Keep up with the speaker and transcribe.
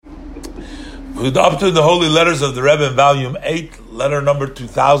Up to the Holy Letters of the Rebbe in Volume 8, letter number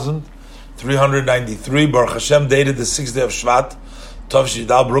 2393, Baruch Hashem, dated the 6th day of Shvat, Tov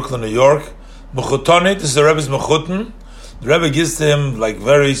Shidal, Brooklyn, New York. Mechutonit, this is the Rebbe's Mechuton. The Rebbe gives to him like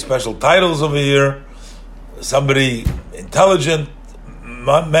very special titles over here. Somebody intelligent,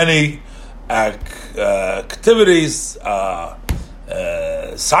 many activities,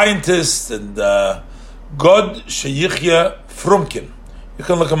 scientist, and God Sheyichya Frumkin. You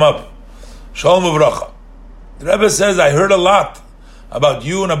can look him up. Shalom Uvracha. The Rebbe says, I heard a lot about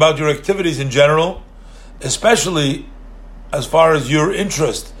you and about your activities in general, especially as far as your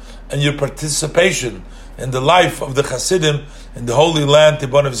interest and your participation in the life of the Hasidim in the Holy Land,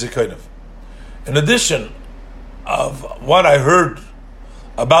 Tibon of Zikainov. In addition of what I heard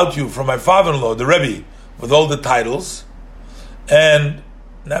about you from my father-in-law, the Rebbe, with all the titles, and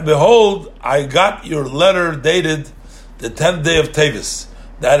now behold, I got your letter dated the 10th day of Tevis.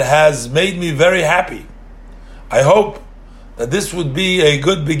 That has made me very happy. I hope that this would be a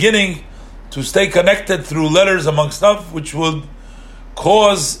good beginning to stay connected through letters among stuff which would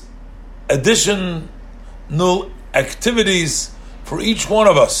cause additional activities for each one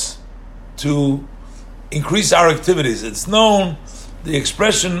of us to increase our activities. It's known, the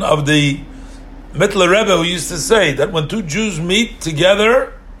expression of the Mittler Rebbe, who used to say that when two Jews meet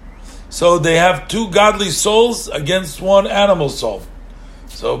together, so they have two godly souls against one animal soul.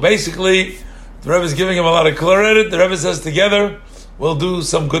 So basically, the Rebbe is giving him a lot of credit. The Rebbe says together, we'll do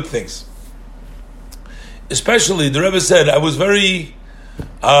some good things. Especially, the Rebbe said, I was very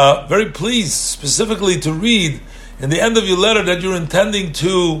pleased specifically to read in the end of your letter that you're intending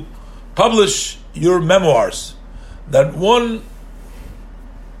to publish your memoirs. That one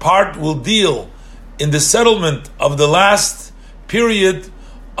part will deal in the settlement of the last period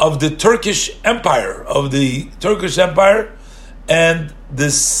of the Turkish Empire, and the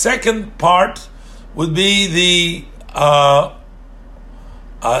second part would be the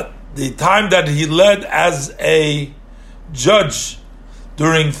time that he led as a judge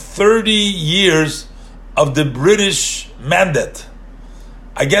during 30 years of the British Mandate.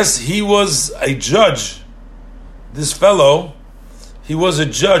 I guess he was a judge. This fellow, he was a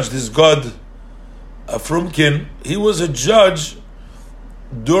judge. This God Frumkin, he was a judge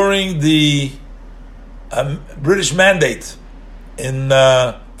during the British Mandate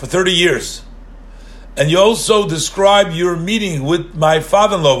for 30 years. And you also describe your meeting with my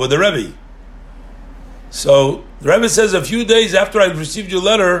father-in-law, with the Rebbe. So the Rebbe says, a few days after I received your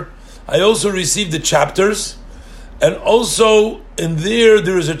letter, I also received the chapters, and also in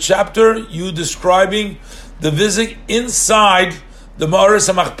there is a chapter you describing the visit inside the Ma'aris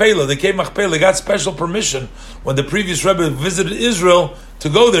HaMachpelah, the Cave Machpelah. They got special permission when the previous Rebbe visited Israel to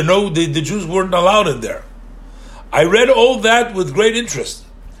go there. No, the Jews weren't allowed in there. I read all that with great interest,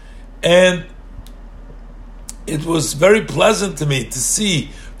 and it was very pleasant to me to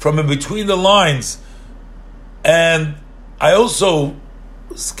see from in between the lines, and I also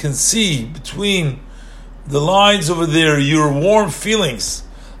can see between the lines over there your warm feelings,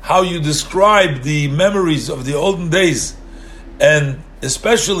 how you describe the memories of the olden days, and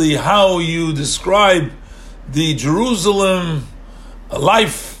especially how you describe the Jerusalem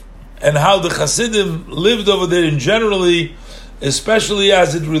life and how the Hasidim lived over there in generally, especially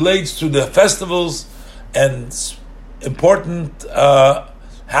as it relates to the festivals and important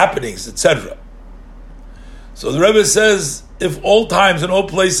happenings, etc. So the Rebbe says, if all times and all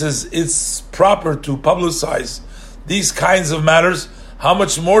places it's proper to publicize these kinds of matters, how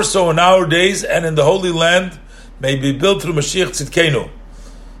much more so in our days and in the Holy Land may be built through Mashiach Tzidkenu.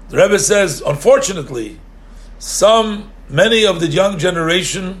 The Rebbe says, unfortunately, many of the young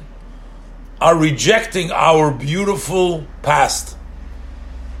generation are rejecting our beautiful past.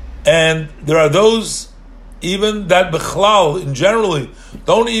 And there are those even that Bechlal, in generally,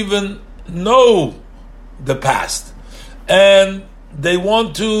 don't even know the past. And they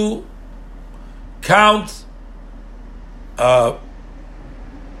want to count not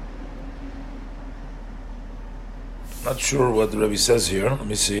sure what the Rebbe says here. Let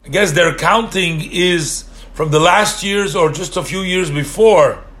me see. I guess their counting is from the last years or just a few years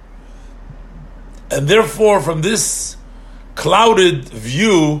before. And therefore, from this clouded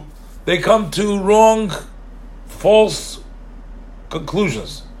view, they come to false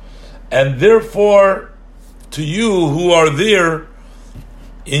conclusions. And therefore, to you who are there,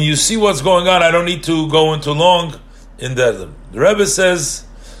 and you see what's going on, I don't need to go into long in that. The Rebbe says,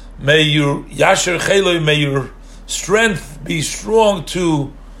 may your Yasher Cheloi, may your strength be strong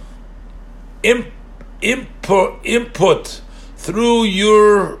to input through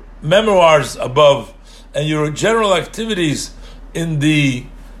your memoirs above and your general activities in the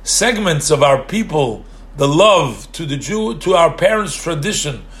segments of our people the love to the Jew, to our parents'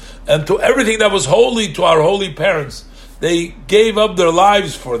 tradition, and to everything that was holy to our holy parents. They gave up their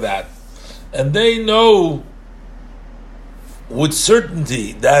lives for that. And they know with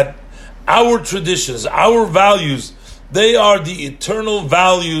certainty that our traditions, our values, they are the eternal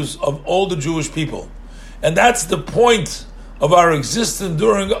values of all the Jewish people. And that's the point of our existence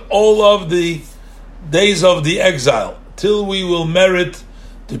during all of the days of the exile, till we will merit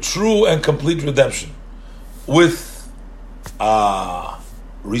the true and complete redemption. With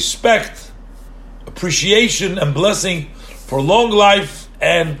respect, appreciation, and blessing for long life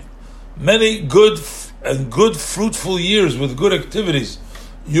and many good fruitful years with good activities.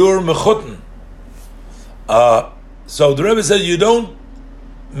 You're mechuten. So the Rebbe said, you don't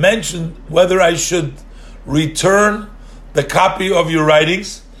mention whether I should return the copy of your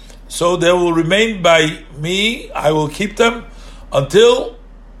writings, so they will remain by me. I will keep them until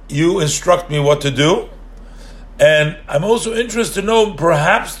you instruct me what to do. And I'm also interested to know,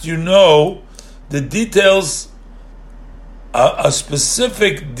 perhaps you know the details,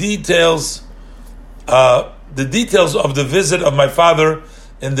 specific details, the details of the visit of my father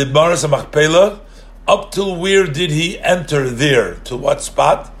in the Maras Machpelah. Up till where did he enter there? To what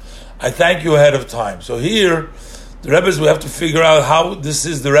spot? I thank you ahead of time. So here, the Rebbe's, we have to figure out how this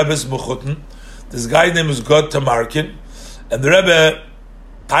is the Rebbe's Mechuten. This guy named is God Tamarkin, and the Rebbe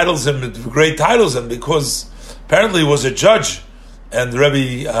titles him with great titles, and because apparently he was a judge, and the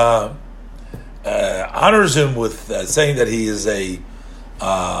Rebbe honors him with saying that he is a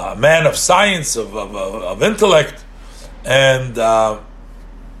man of science, of intellect, and the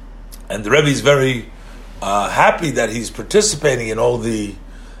Rebbe is very happy that he's participating in all the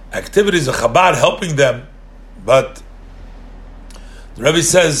activities of Chabad, helping them. But the Rebbe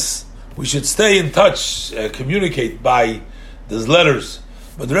says we should stay in touch, communicate by these letters.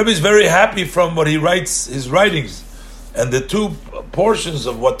 But the Rebbe is very happy from what he writes, his writings, and the two portions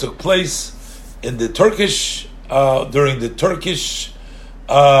of what took place in the Turkish, during the Turkish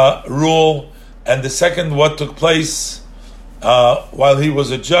rule, and the second what took place while he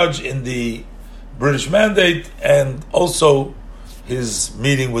was a judge in the British Mandate, and also his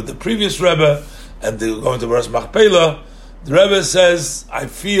meeting with the previous Rebbe, and going to Maras Machpelah. The Rebbe says, I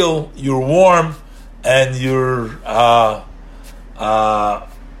feel you're warm and your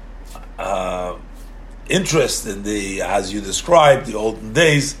interest in the, as you described, the olden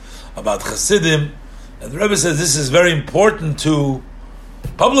days about Hasidim. And the Rebbe says this is very important to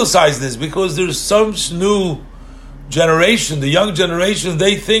publicize this, because there's some new generation, the young generation,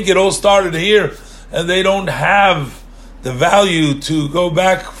 they think it all started here, and they don't have the value to go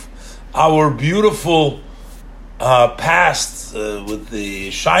back our beautiful past, with the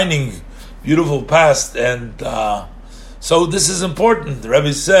shining, beautiful past. And so this is important. The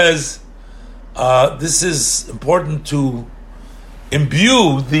Rebbe says this is important to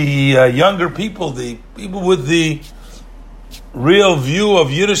imbue the younger people, the people with the real view of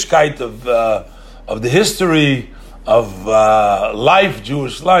Yiddishkeit, of the history of life,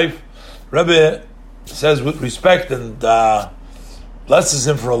 Jewish life. Rebbe says with respect and blesses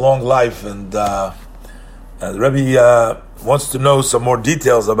him for a long life, and the Rebbe wants to know some more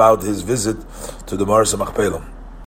details about his visit to the Maras Machpelah.